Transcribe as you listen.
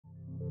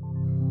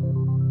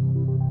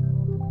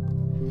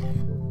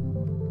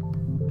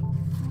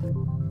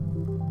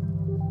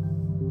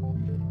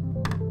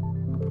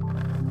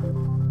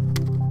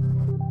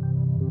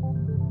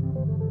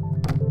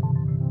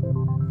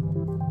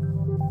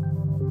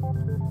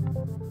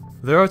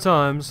There are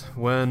times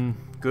when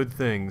good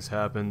things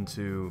happen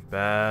to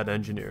bad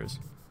engineers.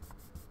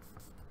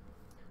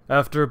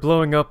 After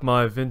blowing up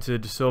my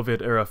vintage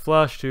Soviet-era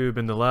flash tube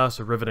in the last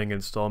riveting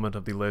installment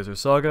of the laser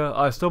saga,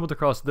 I stumbled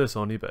across this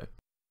on eBay.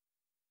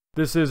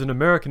 This is an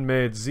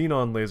American-made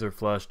xenon laser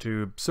flash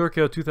tube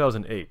circa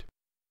 2008,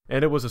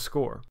 and it was a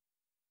score.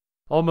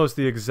 Almost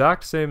the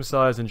exact same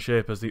size and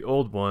shape as the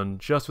old one,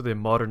 just with a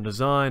modern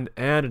design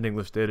and an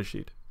English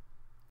datasheet.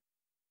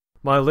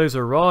 My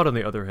laser rod, on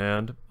the other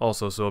hand,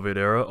 also Soviet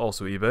era,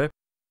 also eBay,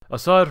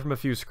 aside from a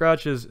few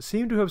scratches,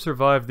 seemed to have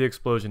survived the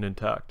explosion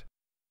intact.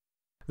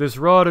 This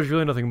rod is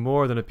really nothing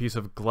more than a piece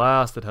of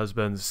glass that has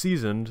been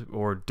seasoned,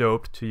 or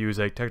doped to use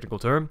a technical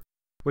term,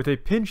 with a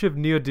pinch of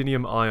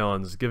neodymium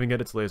ions, giving it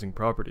its lasing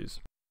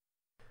properties.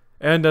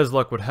 And as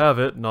luck would have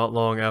it, not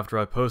long after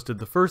I posted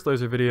the first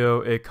laser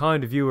video, a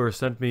kind viewer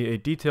sent me a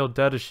detailed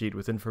datasheet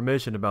with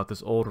information about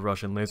this old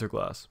Russian laser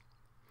glass.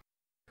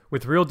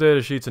 With real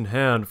datasheets in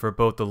hand for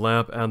both the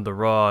lamp and the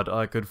rod,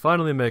 I could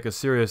finally make a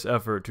serious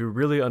effort to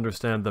really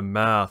understand the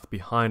math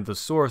behind the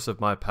source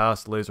of my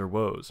past laser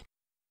woes,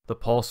 the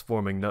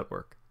pulse-forming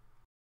network.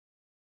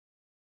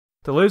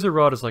 The laser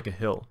rod is like a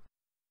hill.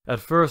 At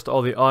first,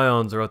 all the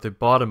ions are at the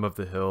bottom of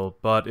the hill,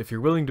 but if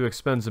you're willing to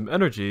expend some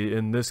energy,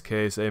 in this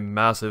case a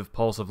massive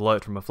pulse of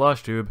light from a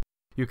flash tube,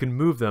 you can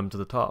move them to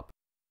the top.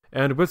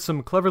 And with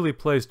some cleverly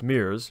placed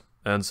mirrors,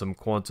 and some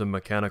quantum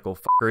mechanical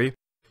fuckery,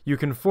 you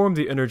can form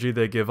the energy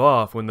they give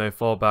off when they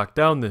fall back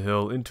down the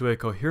hill into a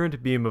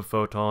coherent beam of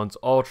photons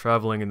all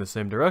traveling in the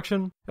same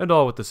direction, and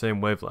all with the same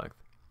wavelength.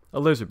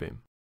 A laser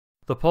beam.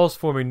 The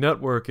pulse-forming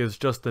network is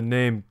just the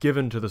name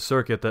given to the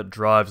circuit that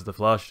drives the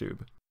flash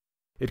tube.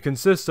 It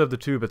consists of the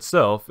tube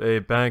itself, a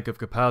bank of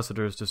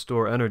capacitors to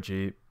store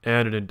energy,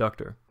 and an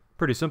inductor.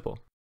 Pretty simple.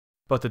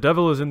 But the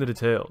devil is in the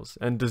details,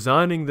 and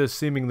designing this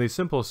seemingly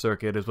simple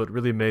circuit is what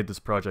really made this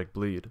project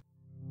bleed.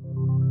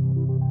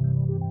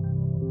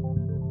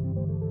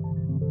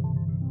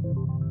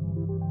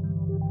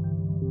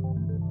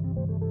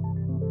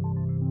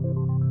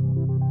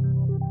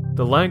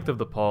 The length of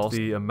the pulse,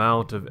 the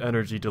amount of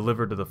energy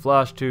delivered to the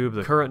flash tube,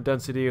 the current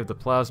density of the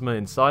plasma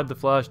inside the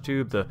flash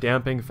tube, the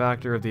damping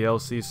factor of the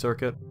LC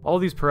circuit, all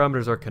these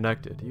parameters are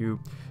connected. You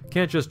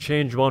can't just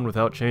change one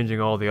without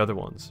changing all the other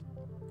ones.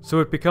 So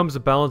it becomes a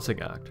balancing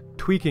act,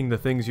 tweaking the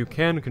things you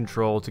can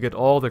control to get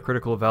all the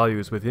critical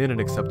values within an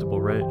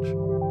acceptable range.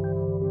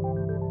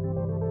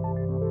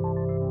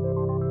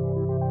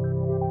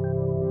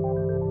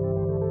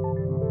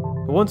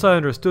 But once I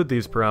understood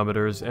these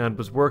parameters and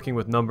was working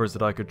with numbers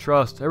that I could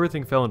trust,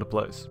 everything fell into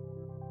place.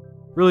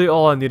 Really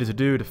all I needed to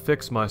do to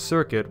fix my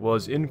circuit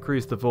was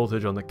increase the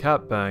voltage on the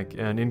cap bank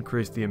and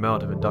increase the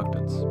amount of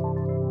inductance.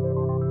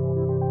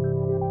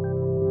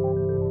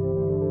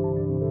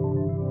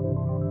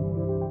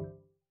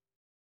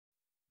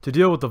 To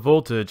deal with the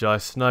voltage, I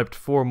sniped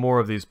 4 more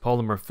of these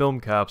polymer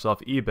film caps off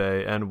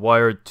eBay and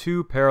wired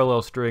 2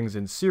 parallel strings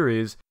in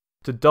series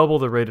to double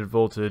the rated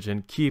voltage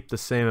and keep the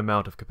same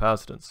amount of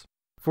capacitance.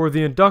 For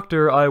the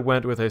inductor, I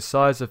went with a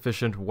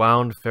size-efficient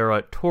wound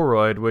ferrite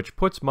toroid, which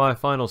puts my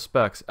final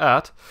specs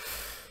at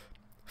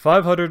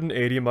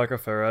 580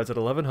 microfarads at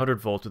 1100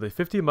 volts with a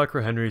 50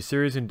 microhenry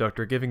series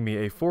inductor, giving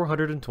me a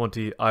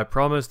 420, I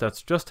promise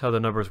that's just how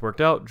the numbers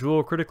worked out,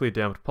 joule critically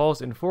damped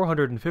pulse in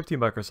 450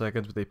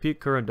 microseconds with a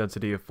peak current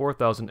density of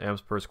 4000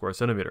 amps per square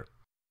centimeter.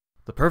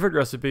 The perfect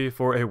recipe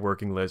for a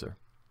working laser.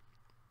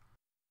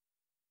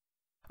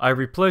 I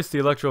replaced the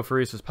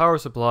electrophoresis power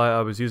supply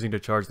I was using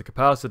to charge the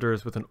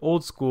capacitors with an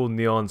old-school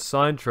neon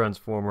sine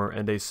transformer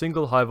and a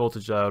single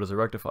high-voltage diode as a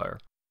rectifier,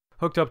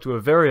 hooked up to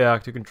a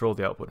variac to control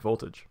the output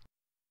voltage.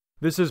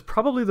 This is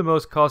probably the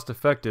most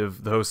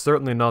cost-effective, though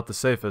certainly not the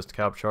safest,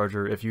 cap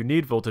charger if you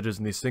need voltages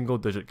in the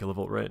single-digit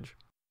kilovolt range.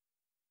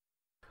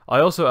 I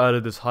also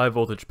added this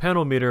high-voltage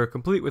panel meter,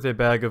 complete with a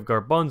bag of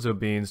garbanzo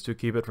beans to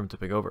keep it from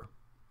tipping over.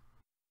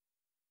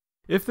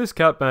 If this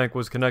cap bank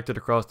was connected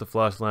across the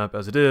flash lamp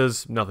as it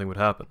is, nothing would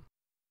happen.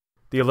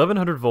 The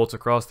 1100 volts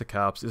across the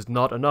caps is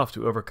not enough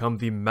to overcome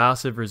the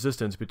massive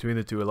resistance between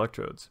the two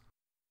electrodes.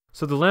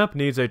 So the lamp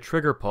needs a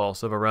trigger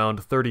pulse of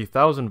around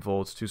 30,000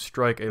 volts to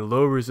strike a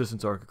low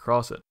resistance arc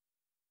across it.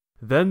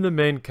 Then the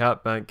main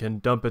cap bank can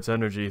dump its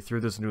energy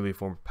through this newly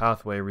formed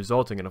pathway,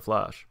 resulting in a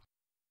flash.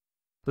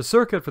 The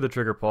circuit for the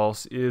trigger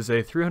pulse is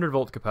a 300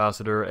 volt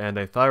capacitor and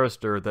a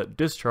thyristor that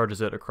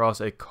discharges it across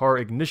a car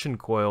ignition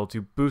coil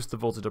to boost the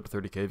voltage up to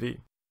 30 kV.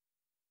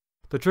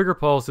 The trigger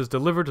pulse is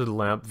delivered to the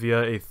lamp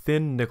via a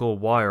thin nickel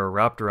wire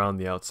wrapped around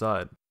the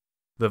outside.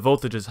 The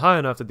voltage is high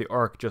enough that the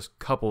arc just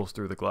couples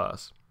through the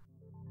glass.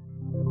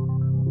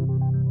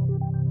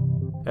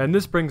 And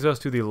this brings us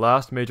to the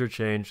last major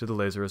change to the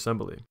laser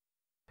assembly.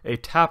 A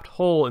tapped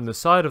hole in the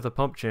side of the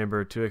pump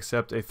chamber to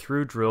accept a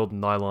through-drilled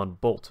nylon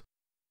bolt.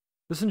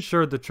 This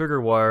ensured the trigger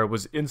wire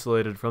was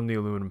insulated from the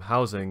aluminum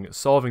housing,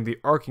 solving the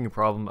arcing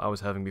problem I was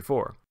having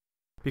before.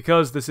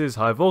 Because this is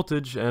high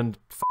voltage, and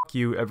fuck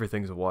you,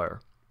 everything's a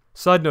wire.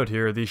 Side note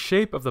here, the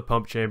shape of the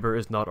pump chamber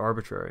is not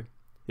arbitrary.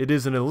 It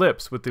is an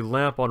ellipse with the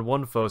lamp on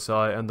one foci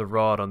and the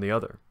rod on the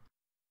other.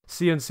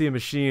 CNC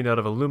machined out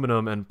of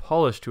aluminum and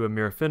polished to a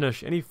mere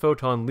finish, any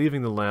photon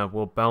leaving the lamp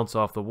will bounce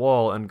off the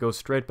wall and go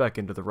straight back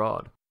into the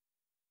rod.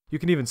 You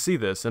can even see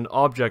this. An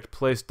object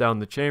placed down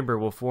the chamber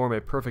will form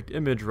a perfect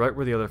image right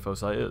where the other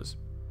foci is.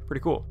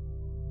 Pretty cool.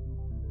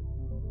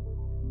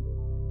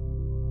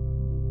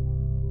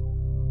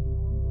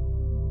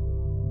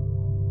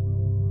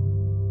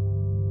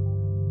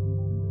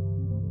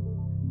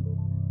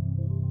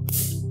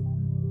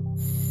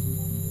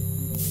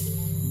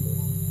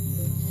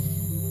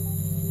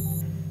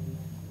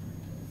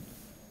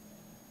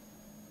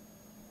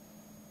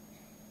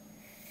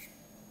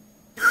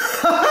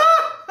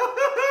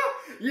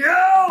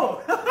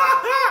 Yo!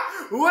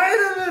 Wait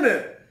a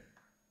minute!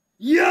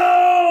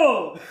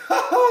 Yo!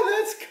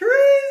 That's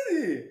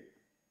crazy!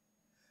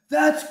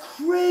 That's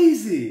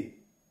crazy!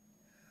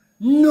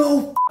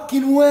 No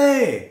fucking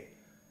way!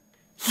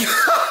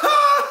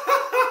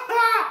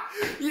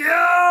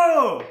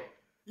 Yo!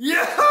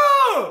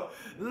 Yo!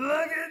 Look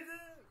at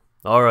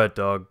this! Alright,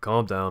 dog,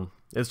 calm down.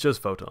 It's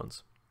just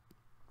photons.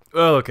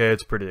 Well, okay,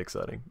 it's pretty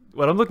exciting.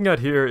 What I'm looking at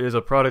here is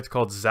a product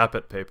called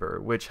Zappet paper,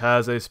 which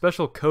has a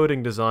special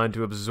coating designed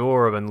to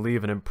absorb and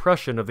leave an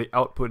impression of the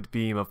output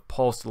beam of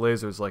pulsed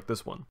lasers like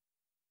this one.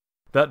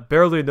 That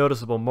barely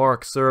noticeable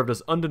mark served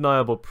as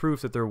undeniable proof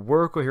that there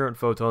were coherent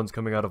photons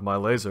coming out of my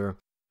laser,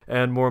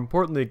 and more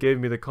importantly gave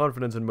me the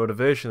confidence and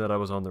motivation that I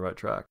was on the right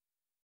track.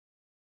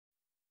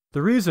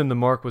 The reason the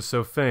mark was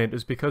so faint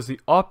is because the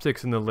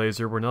optics in the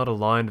laser were not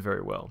aligned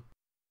very well.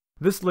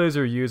 This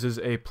laser uses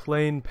a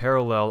plane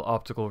parallel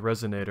optical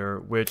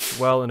resonator, which,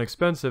 while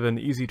inexpensive and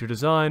easy to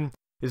design,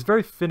 is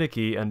very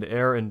finicky and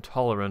air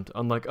intolerant,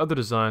 unlike other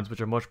designs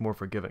which are much more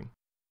forgiving.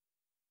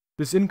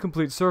 This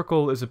incomplete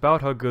circle is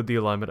about how good the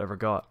alignment ever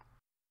got.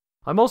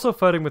 I'm also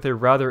fighting with a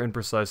rather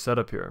imprecise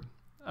setup here.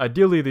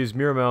 Ideally, these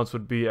mirror mounts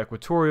would be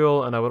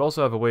equatorial, and I would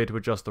also have a way to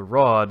adjust the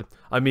rod.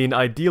 I mean,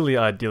 ideally,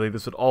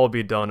 this would all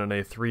be done on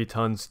a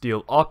 3-ton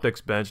steel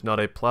optics bench, not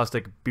a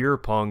plastic beer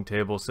pong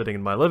table sitting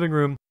in my living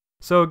room.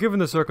 So given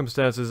the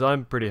circumstances,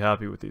 I'm pretty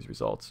happy with these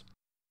results.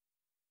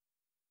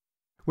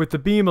 With the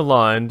beam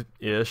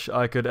aligned-ish,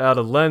 I could add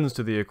a lens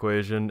to the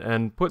equation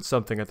and put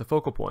something at the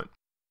focal point.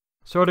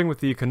 Starting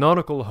with the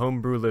canonical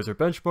homebrew laser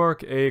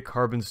benchmark, a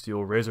carbon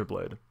steel razor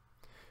blade,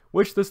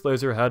 which this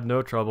laser had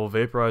no trouble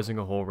vaporizing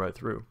a hole right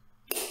through.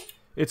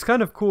 It's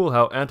kind of cool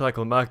how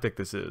anticlimactic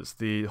this is.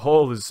 The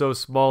hole is so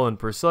small and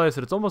precise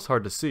that it's almost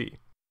hard to see.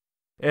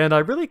 And I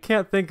really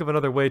can't think of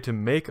another way to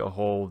make a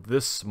hole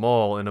this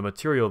small in a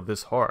material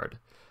this hard.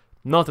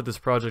 Not that this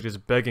project is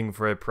begging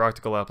for a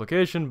practical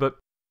application, but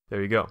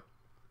there you go.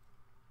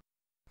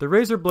 The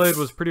razor blade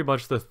was pretty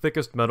much the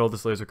thickest metal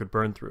this laser could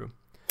burn through.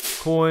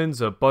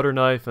 Coins, a butter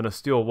knife, and a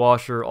steel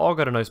washer all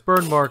got a nice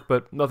burn mark,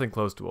 but nothing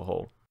close to a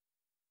hole.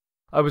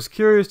 I was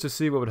curious to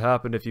see what would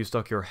happen if you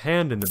stuck your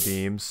hand in the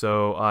beam,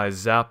 so I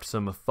zapped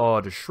some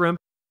thawed shrimp,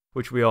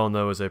 which we all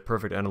know is a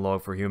perfect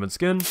analog for human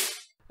skin,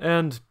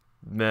 and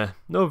meh,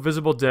 no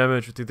visible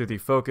damage with either the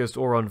focused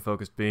or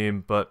unfocused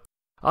beam, but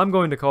I'm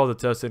going to call the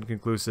test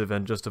inconclusive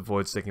and just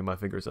avoid sticking my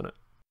fingers in it.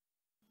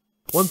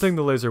 One thing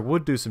the laser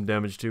would do some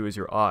damage to is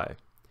your eye.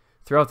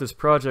 Throughout this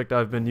project,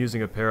 I've been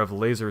using a pair of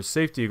laser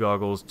safety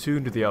goggles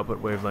tuned to the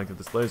output wavelength of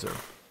this laser.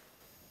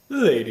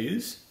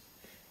 Ladies.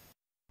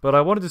 But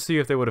I wanted to see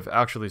if they would have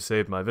actually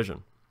saved my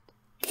vision.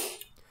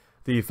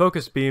 The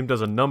focused beam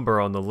does a number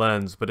on the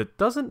lens, but it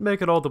doesn't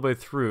make it all the way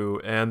through,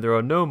 and there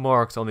are no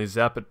marks on the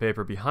Zappet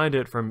paper behind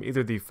it from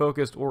either the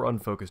focused or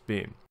unfocused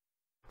beam.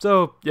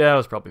 So, yeah, it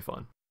was probably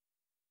fun.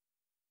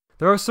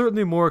 There are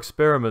certainly more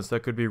experiments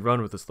that could be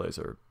run with this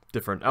laser,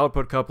 different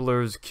output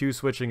couplers, Q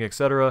switching,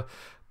 etc.,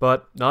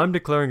 but I'm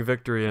declaring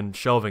victory and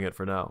shelving it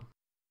for now.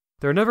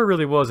 There never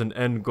really was an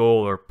end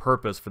goal or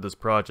purpose for this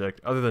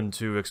project other than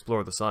to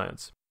explore the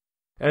science.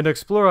 And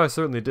explore I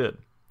certainly did.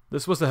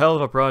 This was a hell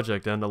of a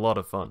project and a lot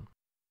of fun.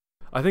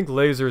 I think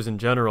lasers in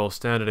general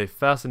stand at a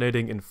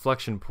fascinating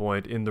inflection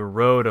point in the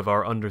road of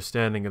our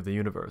understanding of the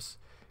universe,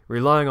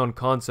 relying on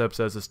concepts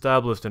as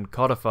established and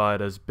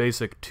codified as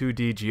basic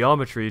 2D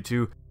geometry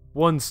to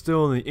one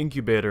still in the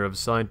incubator of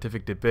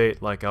scientific debate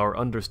like our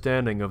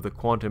understanding of the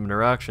quantum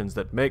interactions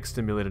that make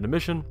stimulated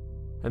emission,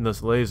 and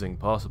thus lasing,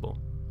 possible.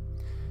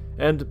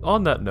 And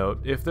on that note,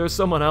 if there's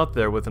someone out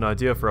there with an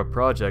idea for a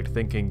project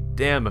thinking,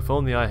 damn, if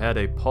only I had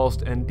a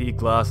pulsed ND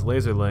glass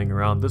laser laying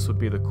around, this would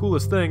be the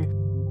coolest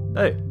thing,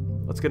 hey,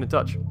 let's get in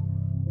touch.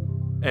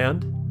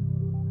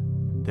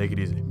 And take it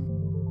easy.